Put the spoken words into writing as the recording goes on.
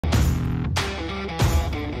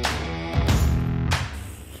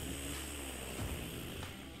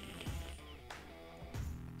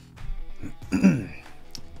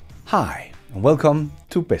Hi, and welcome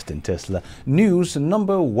to Best in Tesla news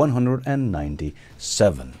number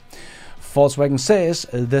 197. Volkswagen says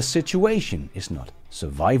the situation is not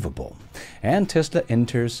survivable, and Tesla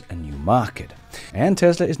enters a new market, and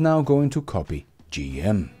Tesla is now going to copy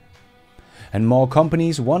GM. And more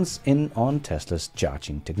companies once in on Tesla's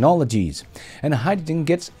charging technologies, and hydrogen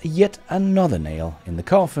gets yet another nail in the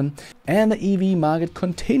coffin, and the EV market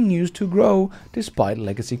continues to grow despite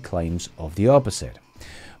legacy claims of the opposite.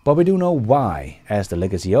 But we do know why, as the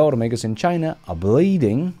legacy automakers in China are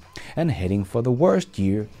bleeding and heading for the worst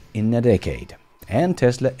year in a decade. And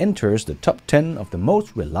Tesla enters the top 10 of the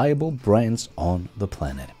most reliable brands on the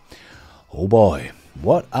planet. Oh boy,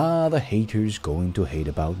 what are the haters going to hate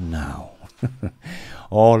about now?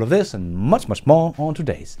 All of this and much more on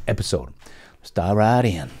today's episode. Let's dive right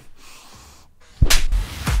in.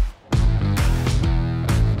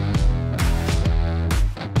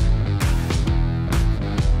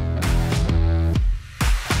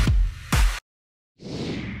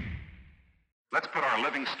 Let's put our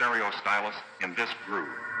living stereo stylus in this groove.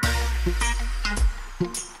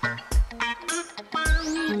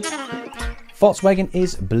 Volkswagen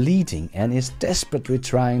is bleeding and is desperately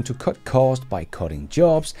trying to cut costs by cutting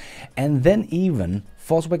jobs, and then even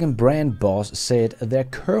Volkswagen brand boss said their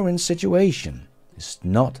current situation is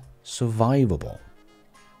not survivable.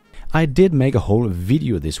 I did make a whole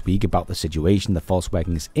video this week about the situation that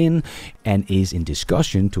Volkswagen is in and is in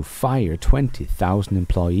discussion to fire 20,000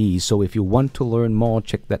 employees. So if you want to learn more,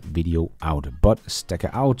 check that video out. But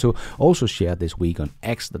Stacker Auto also shared this week on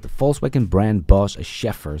X that the Volkswagen brand boss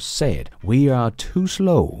Schäfer said, "We are too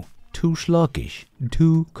slow, too sluggish,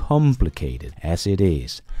 too complicated as it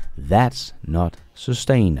is. That's not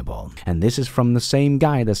sustainable." And this is from the same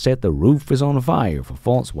guy that said the roof is on fire for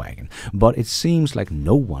Volkswagen. But it seems like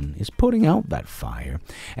no one is putting out that fire,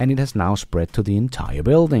 and it has now spread to the entire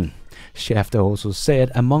building. Schäfer also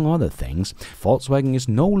said, among other things, Volkswagen is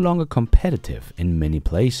no longer competitive in many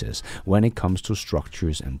places when it comes to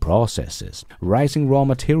structures and processes. Rising raw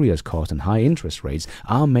materials costs and high interest rates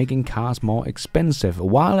are making cars more expensive,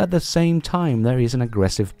 while at the same time there is an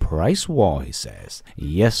aggressive price war, he says.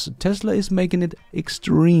 Yes, Tesla is making it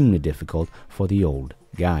extremely difficult for the old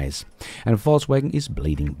guys, and Volkswagen is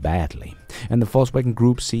bleeding badly. And the Volkswagen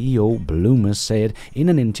Group CEO Blumer said in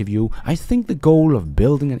an interview, "I think the goal of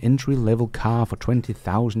building an entry-level car for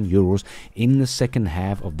 20,000 euros in the second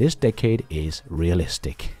half of this decade is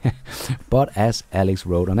realistic." But as Alex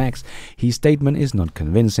wrote on X, his statement is not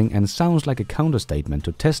convincing and sounds like a counterstatement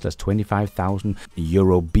to Tesla's 25,000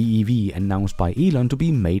 euro BEV announced by Elon to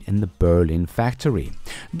be made in the Berlin factory.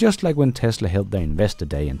 Just like when Tesla held their investor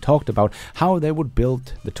day and talked about how they would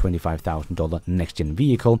build the $25,000 next-gen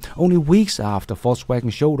vehicle only weeks after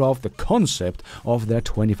Volkswagen showed off the concept of their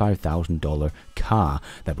 $25,000 car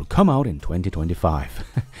that will come out in 2025.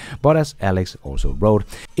 But as Alex also wrote,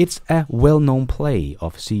 it's a well-known play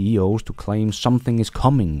of CEOs to claim something is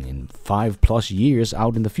coming in 5+ years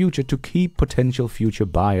out in the future to keep potential future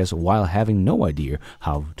buyers while having no idea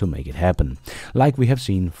how to make it happen. Like we have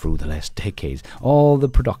seen through the last decades, all the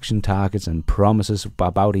production targets and promises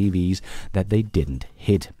about EVs that they didn't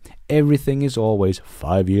hit. Everything is always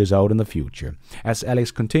 5 years out in the future. As Alex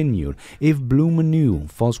continued, if Blumer knew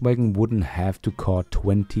Volkswagen wouldn't have to cut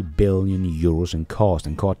 20 billion euros in cost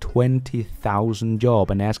and cut 20,000 jobs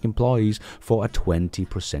and ask employees for a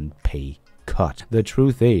 20% pay cut. The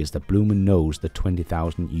truth is that Blumer knows the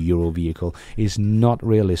 20,000 euro vehicle is not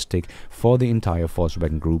realistic for the entire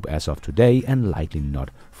Volkswagen Group as of today, and likely not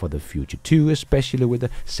for the future too, especially with the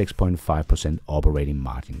 6.5% operating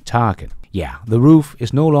margin target. Yeah, the roof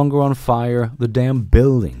is no longer on fire, the damn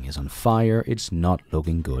building is on fire. It's not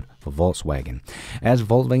looking good for Volkswagen, as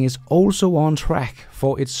Volkswagen is also on track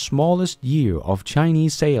for its smallest year of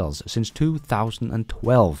Chinese sales since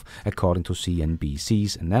 2012, according to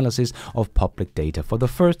CNBC's analysis of public data for the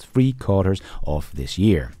first 3 quarters of this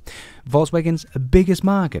year. Volkswagen's biggest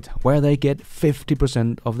market, where they get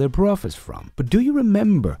 50% of their profits from. But do you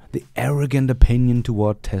remember the arrogant opinion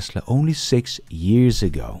toward Tesla only 6 years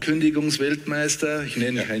ago? Kündigungsweltmeister, ich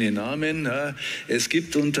nenne keine Namen. Es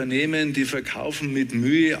gibt Unternehmen, die verkaufen mit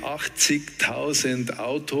Mühe 80.000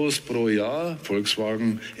 Autos pro Jahr.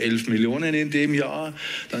 Volkswagen 11 Millionen in dem Jahr.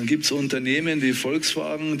 Dann gibt es Unternehmen wie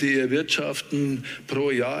Volkswagen, die erwirtschaften pro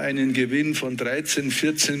Jahr einen Gewinn von 13,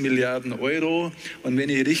 14 Milliarden Euro. Und wenn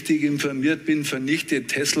ich richtig informiert bin, vernichtet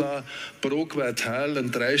Tesla pro Quartal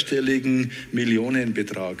einen 3-stelligen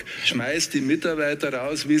Millionenbetrag. Schmeißt die Mitarbeiter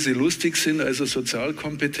raus, wie sie lustig sind, also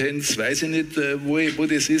Sozialkompetenz, weiß ich nicht, wo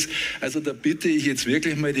das ist. Also da bitte ich jetzt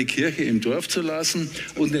wirklich mal die Kirche im Dorf zu lassen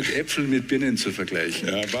und nicht Äpfel mit Birnen zu vergleichen.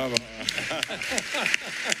 Ja, Baba.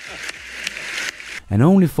 And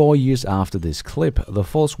only 4 years after this clip, the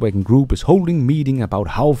Volkswagen Group is holding meeting about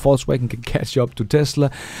how Volkswagen can catch up to Tesla,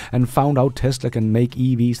 and found out Tesla can make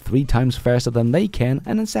EVs 3 times faster than they can,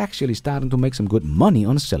 and it's actually starting to make some good money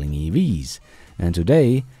on selling EVs. And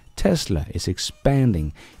today, Tesla is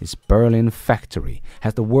expanding its Berlin factory,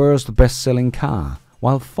 has the world's best-selling car,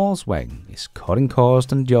 while Volkswagen is cutting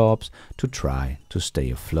costs and jobs to try to stay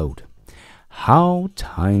afloat. How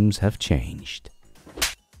times have changed.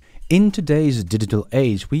 In today's digital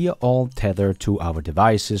age, we are all tethered to our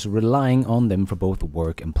devices, relying on them for both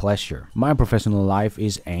work and pleasure. My professional life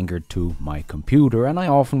is anchored to my computer, and I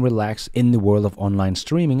often relax in the world of online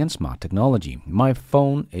streaming and smart technology. My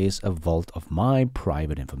phone is a vault of my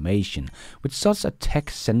private information. With such a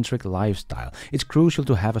tech-centric lifestyle, it's crucial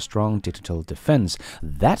to have a strong digital defense.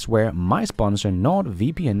 That's where my sponsor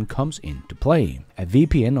NordVPN comes into play. A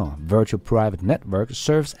VPN, or virtual private network,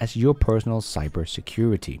 serves as your personal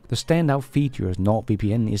cybersecurity. The standout feature of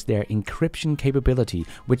NordVPN is their encryption capability,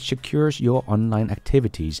 which secures your online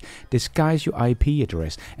activities, disguise your IP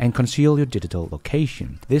address, and conceal your digital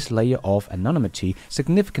location. This layer of anonymity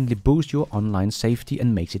significantly boosts your online safety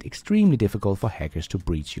and makes it extremely difficult for hackers to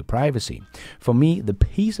breach your privacy. For me, the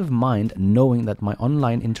peace of mind knowing that my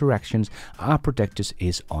online interactions are protected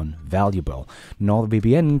is invaluable.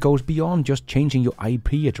 NordVPN goes beyond just changing your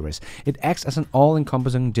IP address. It acts as an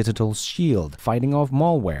all-encompassing digital shield, fighting off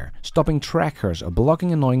malware, stopping trackers,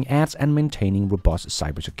 blocking annoying ads, and maintaining robust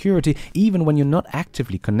cybersecurity even when you're not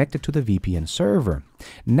actively connected to the VPN server.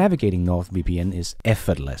 Navigating NordVPN is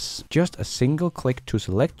effortless. Just a single click to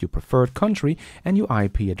select your preferred country and your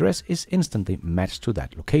IP address is instantly matched to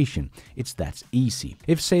that location. It's that easy.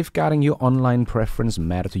 If safeguarding your online preference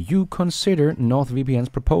matter to you, consider NordVPN's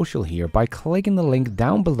proposal here. By clicking the link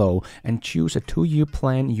down below and choose a 2-year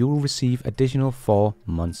plan, you'll receive additional 4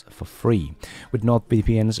 months for free. With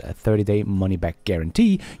NordVPN's 30-day money-back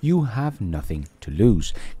guarantee, you have nothing to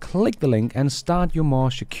lose. Click the link and start your more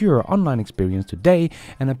secure online experience today,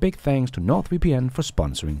 and a big thanks to NordVPN for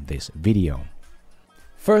sponsoring this video.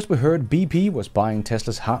 First, we heard BP was buying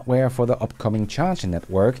Tesla's hardware for the upcoming charging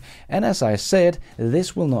network, and as I said,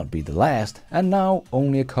 this will not be the last. And now,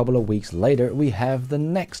 only a couple of weeks later, we have the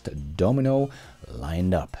next domino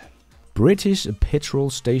lined up. British petrol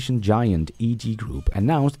station giant EG Group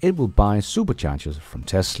announced it will buy superchargers from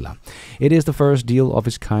Tesla. It is the first deal of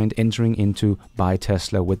its kind entering into by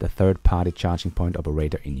Tesla with a third-party charging point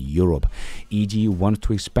operator in Europe. EG wants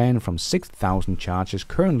to expand from 6,000 chargers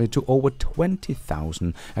currently to over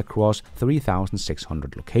 20,000 across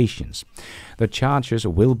 3,600 locations. The chargers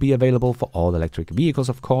will be available for all electric vehicles,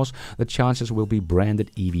 of course. The chargers will be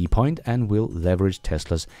branded EV Point and will leverage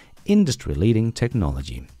Tesla's industry-leading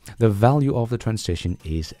technology. The value of the transition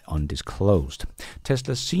is undisclosed.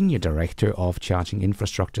 Tesla's senior director of charging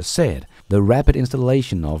infrastructure said, "The rapid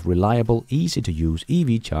installation of reliable, easy-to-use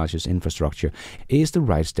EV chargers infrastructure is the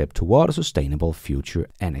right step toward a sustainable future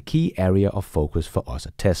and a key area of focus for us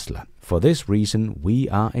at Tesla. For this reason, we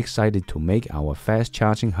are excited to make our fast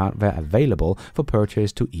charging hardware available for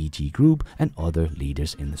purchase to EG Group and other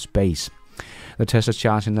leaders in the space." The Tesla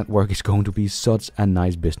charging network is going to be such a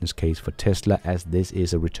nice business case for Tesla, as this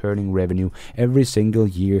is a returning revenue every single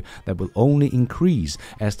year that will only increase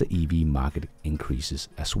as the EV market increases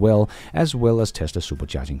as well as Tesla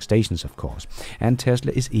supercharging stations, of course. And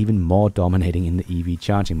Tesla is even more dominating in the EV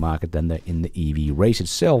charging market than in the EV race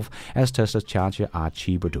itself, as Tesla's chargers are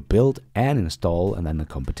cheaper to build and install than the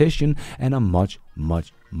competition and are much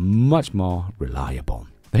more reliable.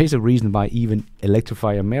 There's a reason why even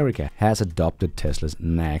Electrify America has adopted Tesla's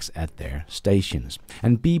NACS at their stations.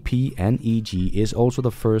 And BP and EG is also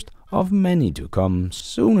the first of many to come.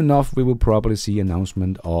 Soon enough, we will probably see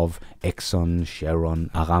announcement of Exxon, Chevron,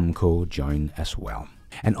 Aramco join as well.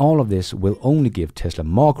 And all of this will only give Tesla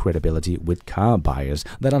more credibility with car buyers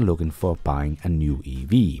that are looking for buying a new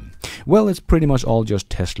EV. Well, it's pretty much all just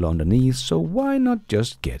Tesla underneath, so why not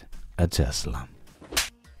just get a Tesla?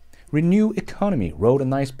 Renew Economy wrote a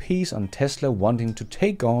nice piece on Tesla wanting to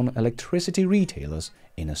take on electricity retailers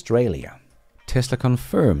in Australia. Tesla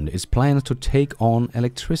confirmed its plans to take on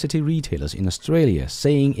electricity retailers in Australia,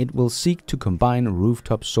 saying it will seek to combine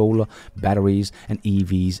rooftop solar, batteries and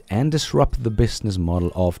EVs and disrupt the business model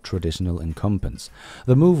of traditional incumbents.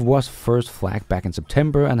 The move was first flagged back in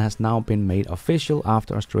September and has now been made official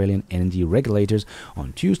after Australian energy regulators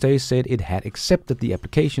on Tuesday said it had accepted the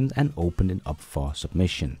application and opened it up for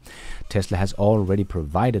submission. Tesla has already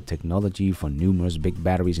provided technology for numerous big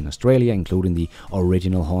batteries in Australia, including the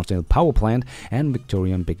original Hornsdale power plant and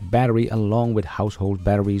Victorian Big Battery, along with household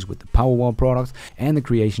batteries with the Powerwall products and the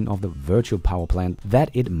creation of the virtual power plant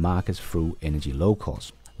that it markets through Energy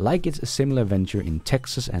Locals. Like its similar venture in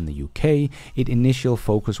Texas and the UK, its initial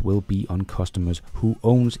focus will be on customers who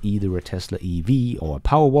owns either a Tesla EV or a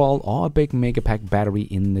Powerwall or a big Megapack battery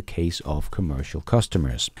in the case of commercial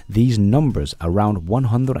customers. These numbers are around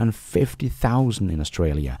 150,000 in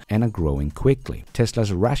Australia and are growing quickly.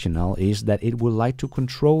 Tesla's rationale is that it would like to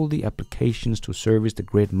control the applications to service the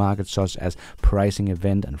grid market, such as pricing,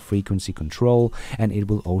 event and frequency control, and it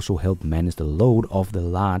will also help manage the load of the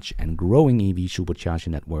large and growing EV supercharger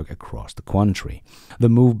network across the country. The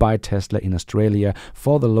move by Tesla in Australia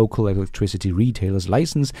for the local electricity retailer's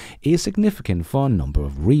license is significant for a number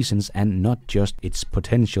of reasons, and not just its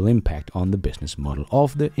potential impact on the business model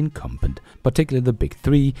of the incumbent, particularly the big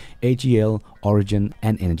three, AGL, Origin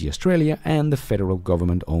and Energy Australia, and the federal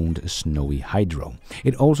government-owned Snowy Hydro.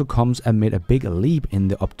 It also comes amid a big leap in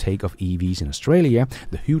the uptake of EVs in Australia,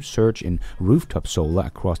 the huge surge in rooftop solar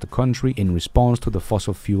across the country in response to the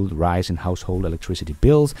fossil-fueled rise in household electricity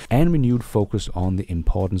bills, and renewed focus on the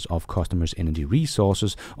importance of customers' energy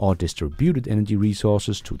resources or distributed energy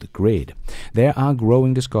resources to the grid. There are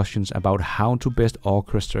growing discussions about how to best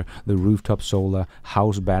orchestrate the rooftop solar,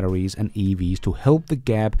 house batteries and EVs to help the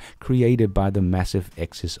gap created by the massive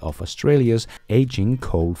excess of Australia's aging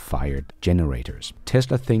coal-fired generators.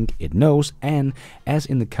 Tesla think it knows, and as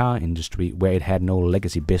in the car industry where it had no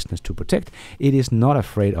legacy business to protect, it is not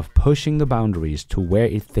afraid of pushing the boundaries to where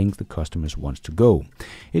it thinks the customers wants to go.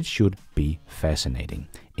 It should be fascinating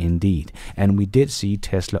indeed. And we did see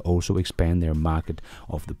Tesla also expand their market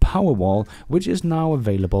of the Powerwall, which is now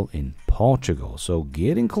available in Portugal. So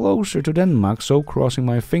getting closer to Denmark, so crossing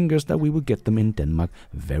my fingers that we will get them in Denmark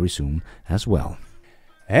very soon as well.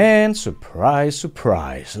 And surprise,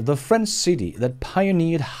 surprise, the French city that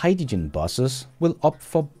pioneered hydrogen buses will opt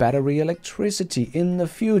for battery electricity in the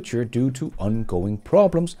future due to ongoing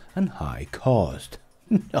problems and high cost.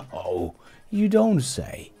 No, you don't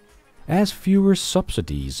say. As fewer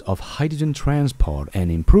subsidies of hydrogen transport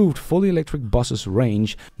and improved fully electric buses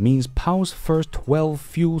range means POW's first 12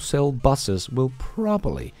 fuel cell buses will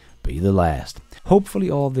probably be the last. Hopefully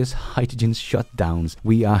all these hydrogen shutdowns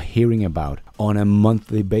we are hearing about on a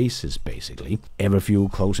monthly basis, basically.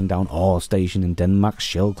 Everfuel closing down all stations in Denmark,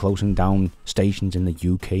 Shell closing down stations in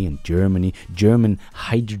the UK and Germany. German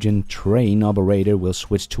hydrogen train operator will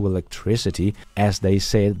switch to electricity, as they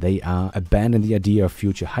said they are abandoning the idea of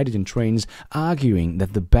future hydrogen trains, arguing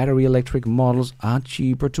that the battery electric models are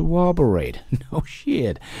cheaper to operate. No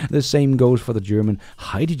shit. The same goes for the German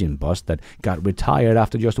hydrogen bus that got retired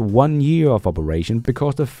after just 1 year of operation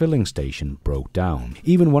because the filling station broke down.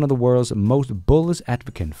 Even one of the world's most bullish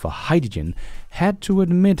advocates for hydrogen had to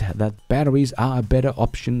admit that batteries are a better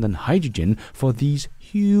option than hydrogen for these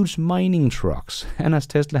huge mining trucks. And as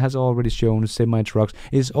Tesla has already shown, semi-trucks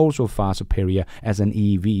is also far superior as an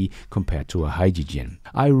EV compared to a hydrogen.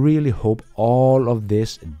 I really hope all of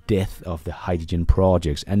this death of the hydrogen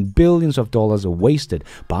projects and billions of dollars wasted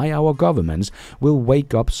by our governments will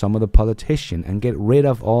wake up some of the politicians and get rid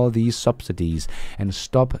of all these subsidies and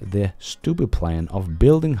stop the stupid plan of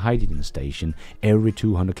building hydrogen station every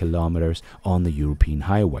 200 kilometers on the European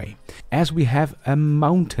highway. As we have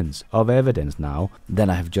mountains of evidence now that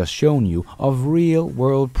I have just shown you of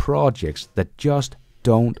real-world projects that just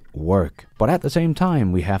don't work. But at the same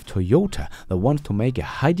time, we have Toyota that wants to make a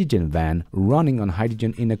hydrogen van running on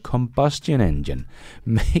hydrogen in a combustion engine,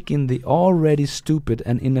 making the already stupid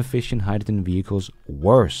and inefficient hydrogen vehicles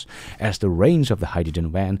worse, as the range of the hydrogen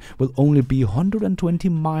van will only be 120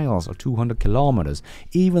 miles or 200 kilometers,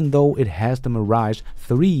 even though it has the Mirage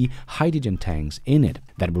 3 hydrogen tanks in it.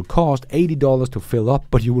 That will cost $80 to fill up,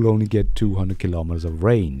 but you will only get 200 kilometers of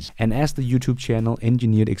range. And as the YouTube channel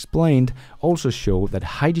Engineered Explained also showed that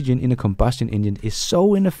hydrogen in a combustion engine is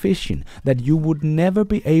so inefficient that you would never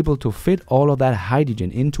be able to fit all of that hydrogen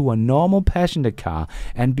into a normal passenger car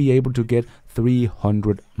and be able to get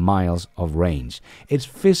 300 miles of range. It's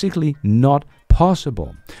physically not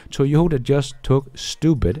possible. Toyota just took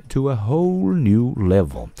stupid to a whole new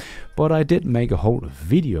level. But I did make a whole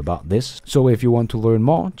video about this, so if you want to learn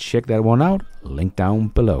more, check that one out, link down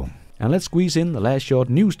below. And let's squeeze in the last short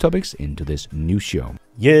news topics into this new show.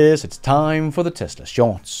 Yes, it's time for the Tesla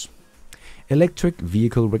Shorts. Electric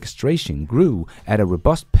vehicle registration grew at a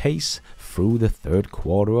robust pace through the third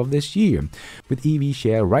quarter of this year, with EV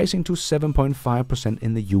share rising to 7.5%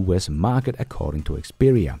 in the US market according to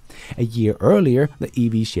Xperia. A year earlier, the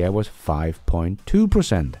EV share was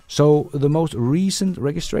 5.2%. So the most recent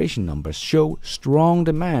registration numbers show strong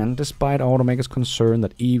demand despite automakers' concern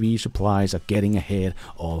that EV supplies are getting ahead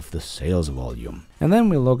of the sales volume. And then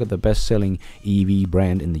we look at the best-selling EV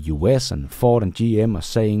brand in the US, and Ford and GM are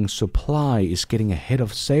saying supply is getting ahead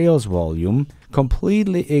of sales volume,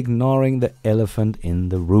 completely ignoring the elephant in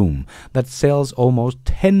the room that sells almost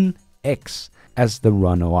 10x as the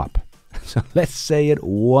runner-up. So let's say it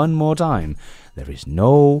one more time. There is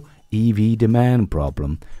no EV demand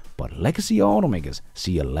problem, but legacy automakers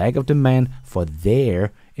see a lack of demand for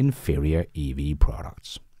their inferior EV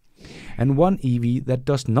products. And one EV that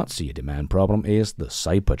does not see a demand problem is the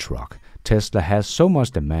Cybertruck. Tesla has so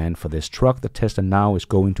much demand for this truck that Tesla now is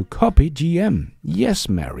going to copy GM. Yes,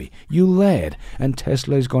 Mary, you led, and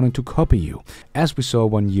Tesla is going to copy you. As we saw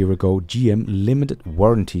 1 year ago, GM limited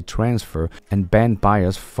warranty transfer and banned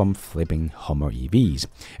buyers from flipping Hummer EVs.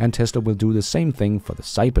 And Tesla will do the same thing for the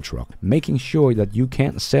Cybertruck, making sure that you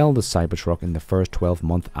can't sell the Cybertruck in the first 12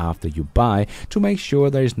 months after you buy, to make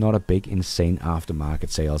sure there is not a big insane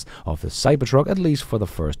aftermarket sales of the Cybertruck, at least for the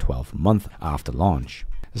first 12 months after launch.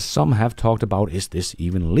 Some have talked about, is this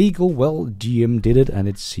even legal? Well, GM did it and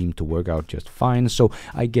it seemed to work out just fine, so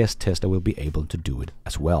I guess Tesla will be able to do it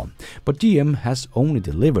as well. But GM has only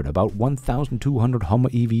delivered about 1,200 Hummer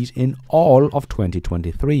EVs in all of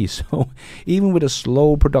 2023, so even with a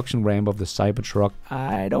slow production ramp of the Cybertruck,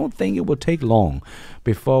 I don't think it will take long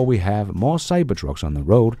before we have more Cybertrucks on the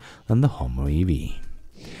road than the Hummer EV.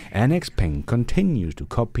 And Xpeng continues to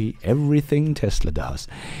copy everything Tesla does.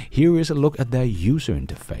 Here is a look at their user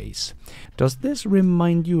interface. Does this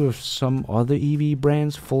remind you of some other EV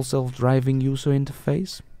brands' full self-driving user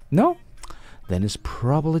interface? No? Then it's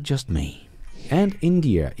probably just me. And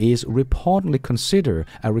India is reportedly considered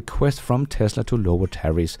a request from Tesla to lower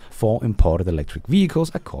tariffs for imported electric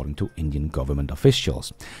vehicles, according to Indian government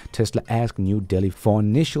officials. Tesla asked New Delhi for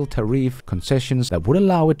initial tariff concessions that would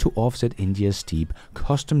allow it to offset India's steep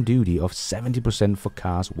custom duty of 70% for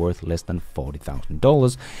cars worth less than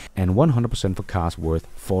 $40,000 and 100% for cars worth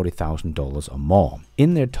 $40,000 or more.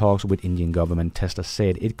 In their talks with Indian government, Tesla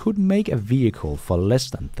said it could make a vehicle for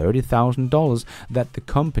less than $30,000 that the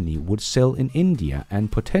company would sell in India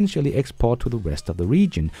and potentially export to the rest of the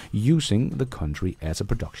region, using the country as a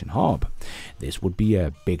production hub. This would be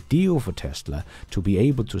a big deal for Tesla to be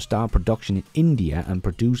able to start production in India and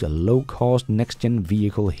produce a low-cost next-gen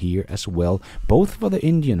vehicle here as well, both for the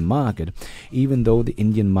Indian market, even though the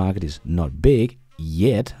Indian market is not big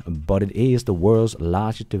yet, but it is the world's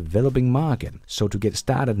largest developing market. So to get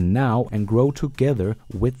started now and grow together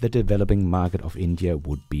with the developing market of India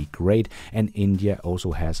would be great. And India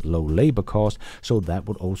also has low labor costs, so that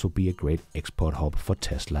would also be a great export hub for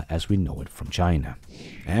Tesla as we know it from China.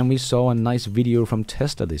 And we saw a nice video from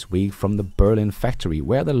Tesla this week from the Berlin factory,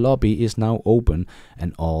 where the lobby is now open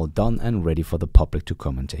and all done and ready for the public to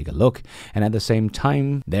come and take a look. And at the same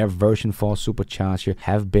time, their version 4 supercharger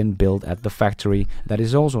have been built at the factory. That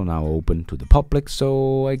is also now open to the public,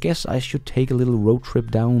 so I guess I should take a little road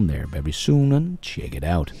trip down there very soon and check it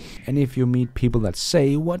out. And if you meet people that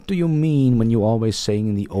say, what do you mean when you're always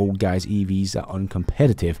saying the old guys' EVs are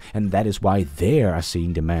uncompetitive and that is why they are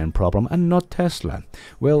seeing demand problem and not Tesla?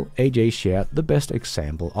 Well, AJ shared the best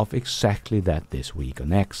example of exactly that this week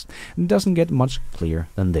on X. It doesn't get much clearer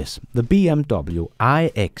than this. The BMW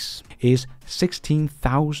iX is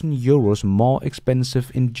 16,000 euros more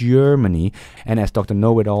expensive in Germany, and as Dr.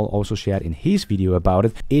 Know-It-All also shared in his video about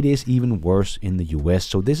it, it is even worse in the US,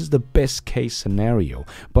 so this is the best case scenario.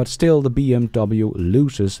 But still, the BMW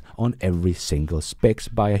loses on every single specs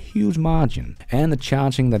by a huge margin. And the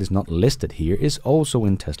charging that is not listed here is also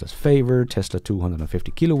in Tesla's favor, Tesla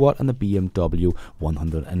 250 kilowatt and the BMW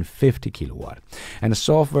 150 kilowatt. And the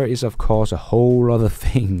software is of course a whole other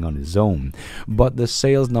thing on its own, but the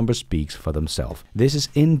sales number speaks for themselves. This is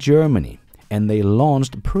in Germany, and they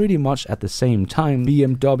launched pretty much at the same time.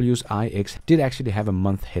 BMW's iX did actually have a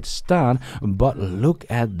month head start, but look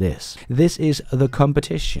at this. This is the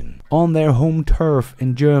competition on their home turf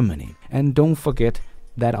in Germany. And don't forget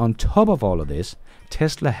that on top of all of this,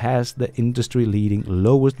 Tesla has the industry-leading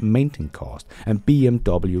lowest maintenance cost and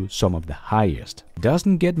BMW some of the highest.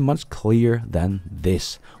 Doesn't get much clearer than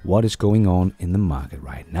this, what is going on in the market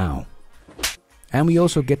right now. And we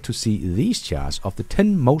also get to see these charts of the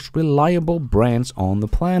 10 most reliable brands on the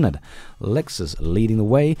planet. Lexus leading the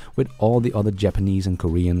way with all the other Japanese and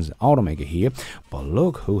Korean automaker here. But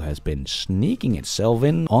look who has been sneaking itself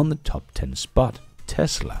in on the top 10 spot.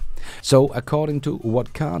 Tesla. So according to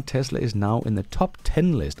What Car, Tesla is now in the top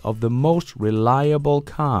 10 list of the most reliable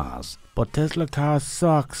cars. but Tesla car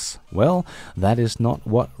sucks. Well, that is not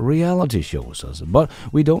what reality shows us, but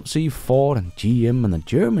we don't see Ford and GM and the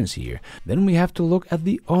Germans here. Then we have to look at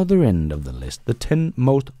the other end of the list, the 10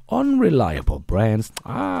 most unreliable brands.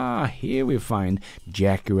 Here we find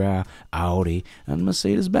Jaguar, Audi and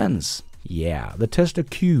Mercedes-Benz. Yeah, the Tesla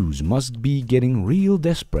queues must be getting real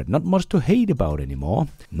desperate. Not much to hate about anymore.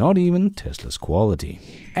 Not even Tesla's quality.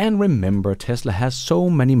 And remember, Tesla has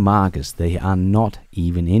so many markets they are not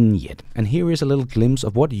even in yet. And here is a little glimpse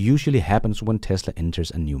of what usually happens when Tesla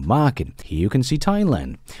enters a new market. Here you can see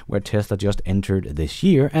Thailand, where Tesla just entered this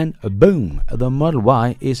year, and boom, the Model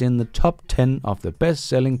Y is in the top 10 of the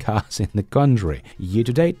best-selling cars in the country. Year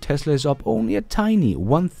to date, Tesla is up only a tiny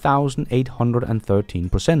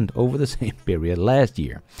 1,813% over the same period last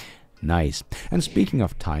year. Nice. And speaking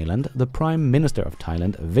of Thailand, the Prime Minister of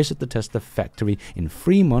Thailand visited the Tesla factory in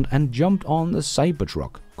Fremont and jumped on the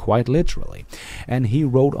Cybertruck, quite literally. And he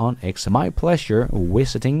wrote on X, "My pleasure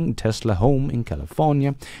visiting Tesla home in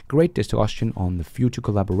California. Great discussion on the future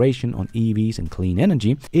collaboration on EVs and clean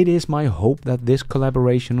energy. It is my hope that this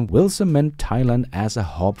collaboration will cement Thailand as a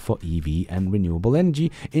hub for EV and renewable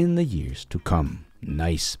energy in the years to come."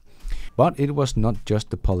 Nice. But it was not just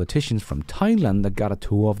the politicians from Thailand that got a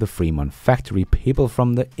tour of the Fremont factory. People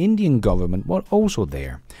from the Indian government were also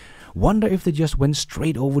there. Wonder if they just went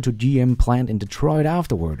straight over to GM plant in Detroit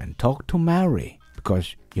afterward and talked to Mary.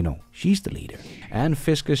 Because, you know, she's the leader. And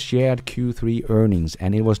Fisker shared Q3 earnings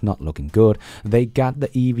and it was not looking good. They got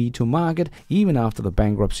the EV to market even after the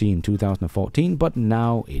bankruptcy in 2014, but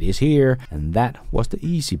now it is here. And that was the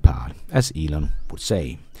easy part, as Elon would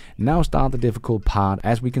say. Now start the difficult part,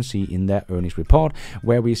 as we can see in their earnings report,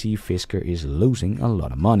 where we see Fisker is losing a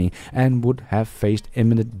lot of money and would have faced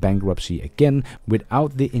imminent bankruptcy again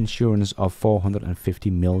without the insurance of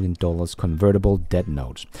 $450 million convertible debt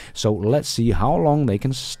notes. So let's see how long they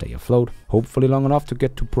can stay afloat. Hopefully long enough to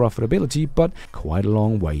get to profitability, but quite a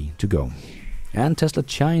long way to go. And Tesla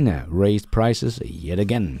China raised prices yet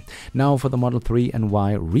again. Now for the Model 3 and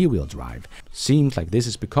Y rear-wheel drive. Seems like this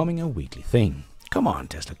is becoming a weekly thing. Come on,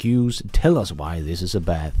 Tesla Qs, tell us why this is a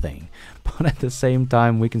bad thing. But at the same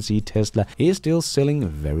time, we can see Tesla is still selling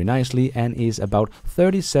very nicely and is about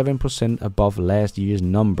 37% above last year's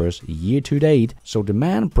numbers year to date. So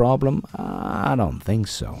demand problem? I don't think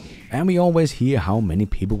so. And we always hear how many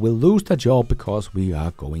people will lose their job because we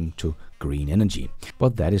are going to green energy.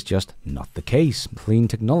 But that is just not the case. Clean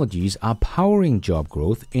technologies are powering job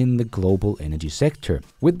growth in the global energy sector.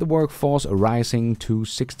 With the workforce rising to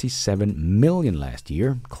 67 million last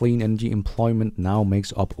year, clean energy employment now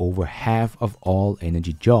makes up over half of all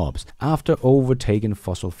energy jobs, after overtaking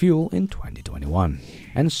fossil fuel in 2021.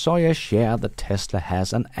 And Sawyer shared that Tesla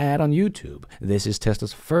has an ad on YouTube. This is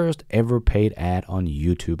Tesla's first ever paid ad on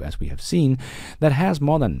YouTube, as we have seen, that has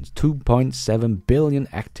more than 2.7 billion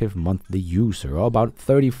active monthly user, or about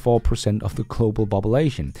 34% of the global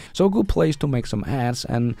population. So a good place to make some ads.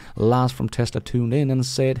 And Lars from Tesla tuned in and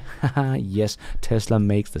said, haha, yes, Tesla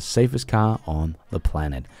makes the safest car on the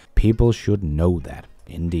planet. People should know that.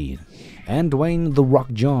 Indeed. And Dwayne "The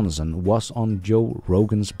Rock" Johnson was on Joe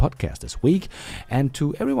Rogan's podcast this week, and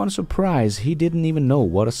to everyone's surprise, he didn't even know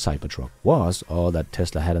what a Cybertruck was or that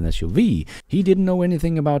Tesla had an SUV. He didn't know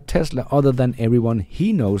anything about Tesla other than everyone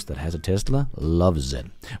he knows that has a Tesla loves it.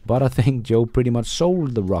 But I think Joe pretty much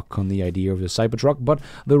sold The Rock on the idea of the Cybertruck, but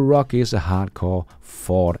The Rock is a hardcore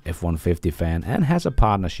Ford F-150 fan and has a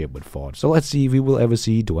partnership with Ford. So let's see if we will ever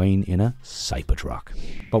see Dwayne in a Cybertruck.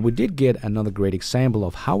 But we did get another great example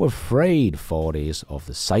of how afraid Ford is of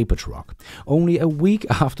the Cybertruck. Only a week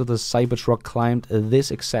after the Cybertruck climbed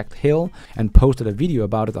this exact hill and posted a video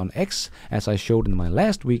about it on X, as I showed in my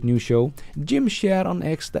last week news show, Jim shared on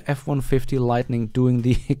X the F-150 Lightning doing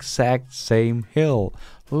the exact same hill.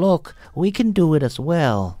 Look, we can do it as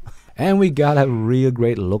well. And we got a real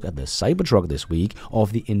great look at the Cybertruck this week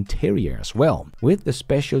of the interior as well, with the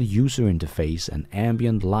special user interface and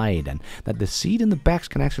ambient light, and that the seat in the back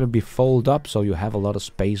can actually be folded up so you have a lot of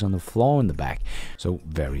space on the floor in the back. So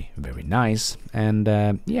very, very nice. And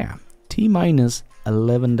yeah, T-minus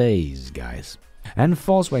 11 days, guys. And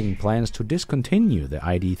Volkswagen plans to discontinue the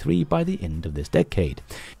ID.3 by the end of this decade.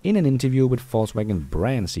 In an interview with Volkswagen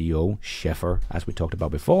brand CEO Schäfer, as we talked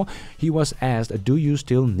about before, he was asked, do you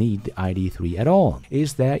still need the ID.3 at all?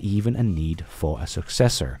 Is there even a need for a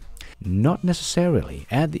successor? Not necessarily.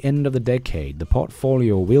 At the end of the decade, the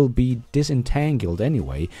portfolio will be disentangled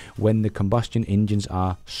anyway when the combustion engines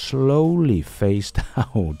are slowly phased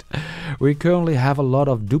out. We currently have a lot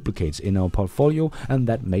of duplicates in our portfolio, and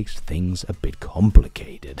that makes things a bit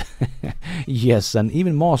complicated. Yes, and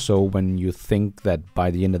even more so when you think that by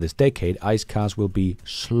the end of this decade, ICE cars will be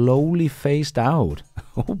slowly phased out.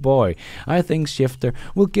 Oh boy, I think Schifter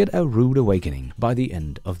will get a rude awakening by the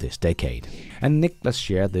end of this decade. And Niklas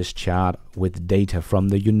shared this chart with data from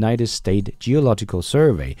the United States Geological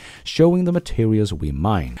Survey showing the materials we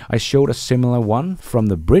mine. I showed a similar one from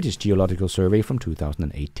the British Geological Survey from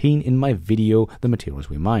 2018 in my video The Materials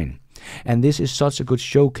We Mine. And this is such a good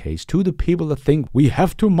showcase to the people that think we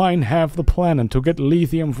have to mine half the planet to get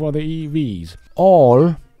lithium for the EVs.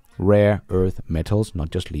 All rare earth metals, not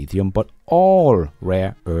just lithium, but all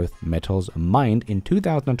rare earth metals mined in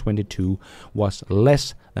 2022 was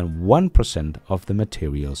less than 1% of the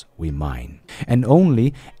materials we mine. And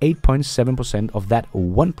only 8.7% of that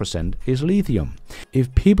 1% is lithium.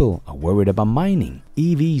 If people are worried about mining,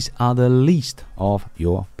 EVs are the least of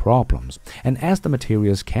your problems. And as the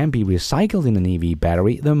materials can be recycled in an EV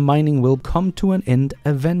battery, the mining will come to an end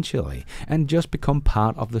eventually and just become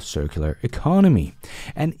part of the circular economy.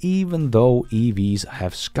 And even though EVs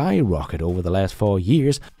have skyrocketed over the last 4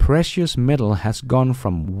 years, precious metal has gone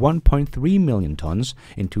from 1.3 million tons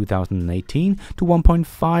in 2018 to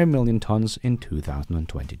 1.5 million tons in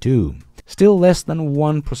 2022. Still less than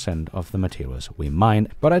 1% of the materials we mine,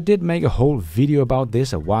 but I did make a whole video about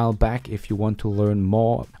this a while back. If you want to learn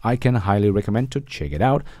more, I can highly recommend to check it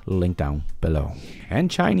out, link down below. And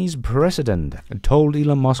Chinese president told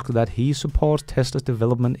Elon Musk that he supports Tesla's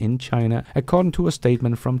development in China, according to a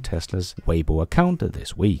statement from Tesla's Weibo account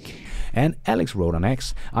this week. And Alex wrote on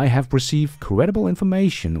X, I have received credible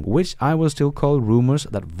information, which I will still call rumors,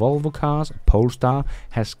 that Volvo Cars Polestar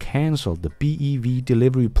has cancelled the BEV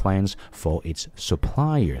delivery plans for its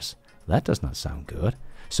suppliers. That does not sound good.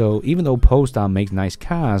 So even though Polestar makes nice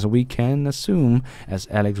cars, we can assume, as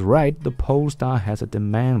Alex writes, the Polestar has a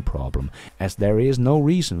demand problem, as there is no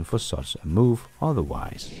reason for such a move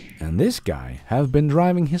otherwise. And this guy have been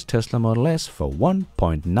driving his Tesla Model S for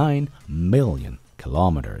 1.9 million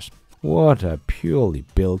kilometers. What a purely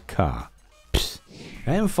built car.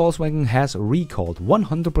 And Volkswagen has recalled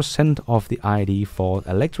 100% of the ID4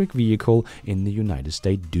 electric vehicle in the United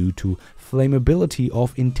States due to flammability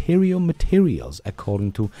of interior materials,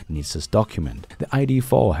 according to NHTSA's document. The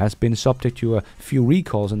ID4 has been subject to a few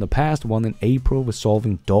recalls in the past, one in April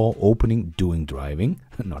resolving door opening during driving,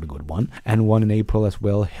 not a good one, and one in April as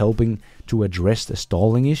well helping to address the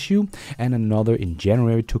stalling issue, and another in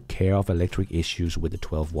January took care of electric issues with the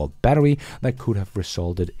 12-volt battery that could have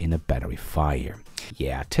resulted in a battery fire.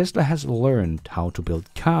 Yeah, Tesla has learned how to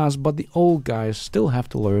build cars, but the old guys still have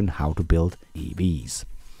to learn how to build EVs.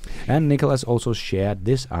 And Nicholas also shared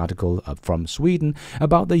this article from Sweden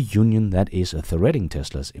about the union that is threatening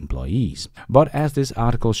Tesla's employees. But as this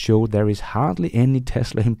article showed, there is hardly any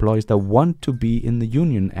Tesla employees that want to be in the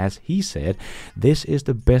union. As he said, this is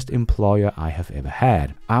the best employer I have ever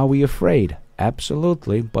had. Are we afraid?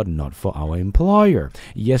 Absolutely, but not for our employer.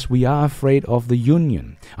 Yes, we are afraid of the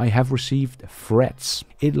union. I have received threats.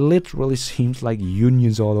 It literally seems like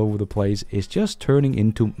unions all over the place is just turning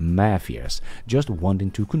into mafias, just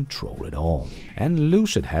wanting to control it all. And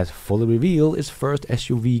Lucid has fully revealed its first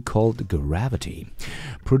SUV called Gravity.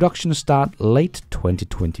 Production start late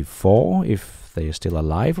 2024, if they are still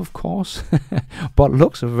alive, of course. But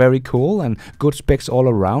looks very cool and good specs all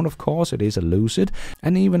around, of course. It is a Lucid,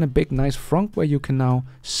 and even a big nice front where you can now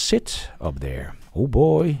sit up there. Oh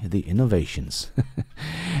boy, the innovations.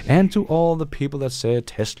 And to all the people that said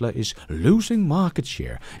Tesla is losing market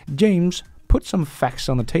share, James put some facts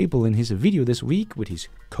on the table in his video this week with his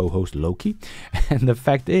co-host Loki. And the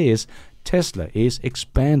fact is, Tesla is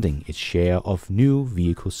expanding its share of new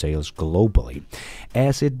vehicle sales globally,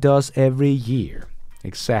 as it does every year.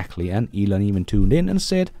 Exactly, and Elon even tuned in and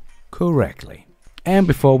said, correctly. And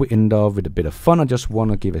before we end off with a bit of fun, I just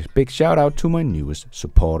want to give a big shout out to my newest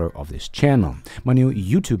supporter of this channel, my new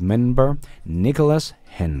YouTube member, Nicholas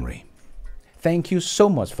Henry. Thank you so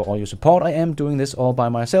much for all your support. I am doing this all by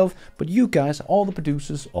myself, but you guys are all the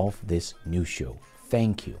producers of this new show.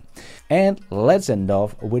 Thank you. And let's end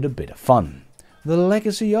off with a bit of fun. The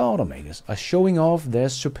legacy automakers are showing off their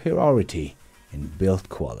superiority in build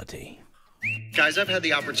quality. Guys, I've had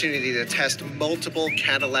the opportunity to test multiple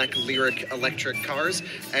Cadillac Lyriq electric cars,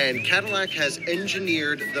 and Cadillac has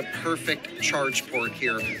engineered the perfect charge port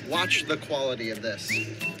here. Watch the quality of this.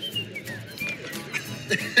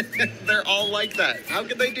 They're all like that. How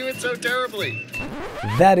could they do it so terribly?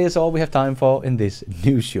 That is all we have time for in this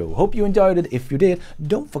news show. Hope you enjoyed it. If you did,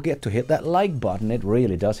 don't forget to hit that like button. It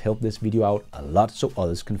really does help this video out a lot so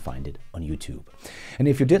others can find it on YouTube. And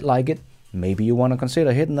if you did like it, maybe you want to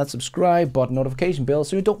consider hitting that subscribe button, notification bell,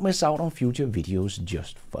 so you don't miss out on future videos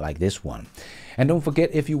just like this one. And don't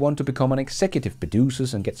forget, if you want to become an executive producer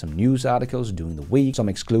and get some news articles during the week, some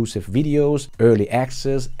exclusive videos, early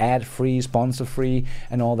access, ad-free, sponsor-free,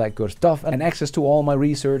 and all that good stuff, and access to all my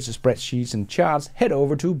research, spreadsheets, and charts, head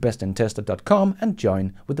over to bestintested.com and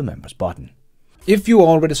join with the members button. If you're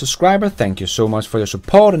already a subscriber, thank you so much for your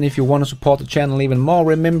support, and if you want to support the channel even more,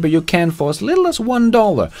 remember you can, for as little as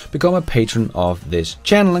 $1, become a patron of this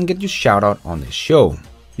channel and get your shout out on this show.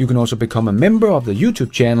 You can also become a member of the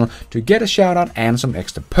YouTube channel to get a shout out and some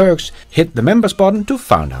extra perks. Hit the members button to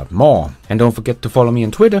find out more. And don't forget to follow me on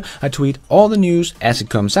Twitter. I tweet all the news as it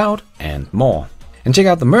comes out and more. And check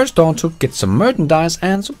out the merch store to get some merchandise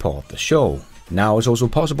and support the show. Now it's also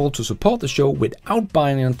possible to support the show without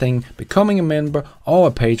buying anything, becoming a member or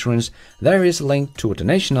a patron. There is a link to a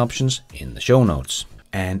donation options in the show notes.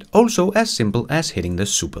 And also as simple as hitting the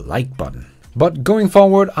super like button. But going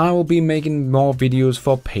forward, I will be making more videos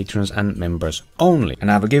for patrons and members only.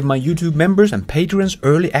 And I will give my YouTube members and patrons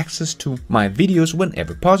early access to my videos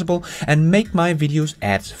whenever possible and make my videos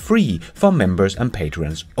ads free for members and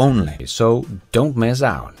patrons only. So don't miss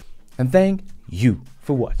out. And thank you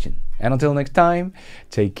for watching. And until next time,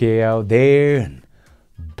 take care out there and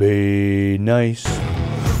be nice.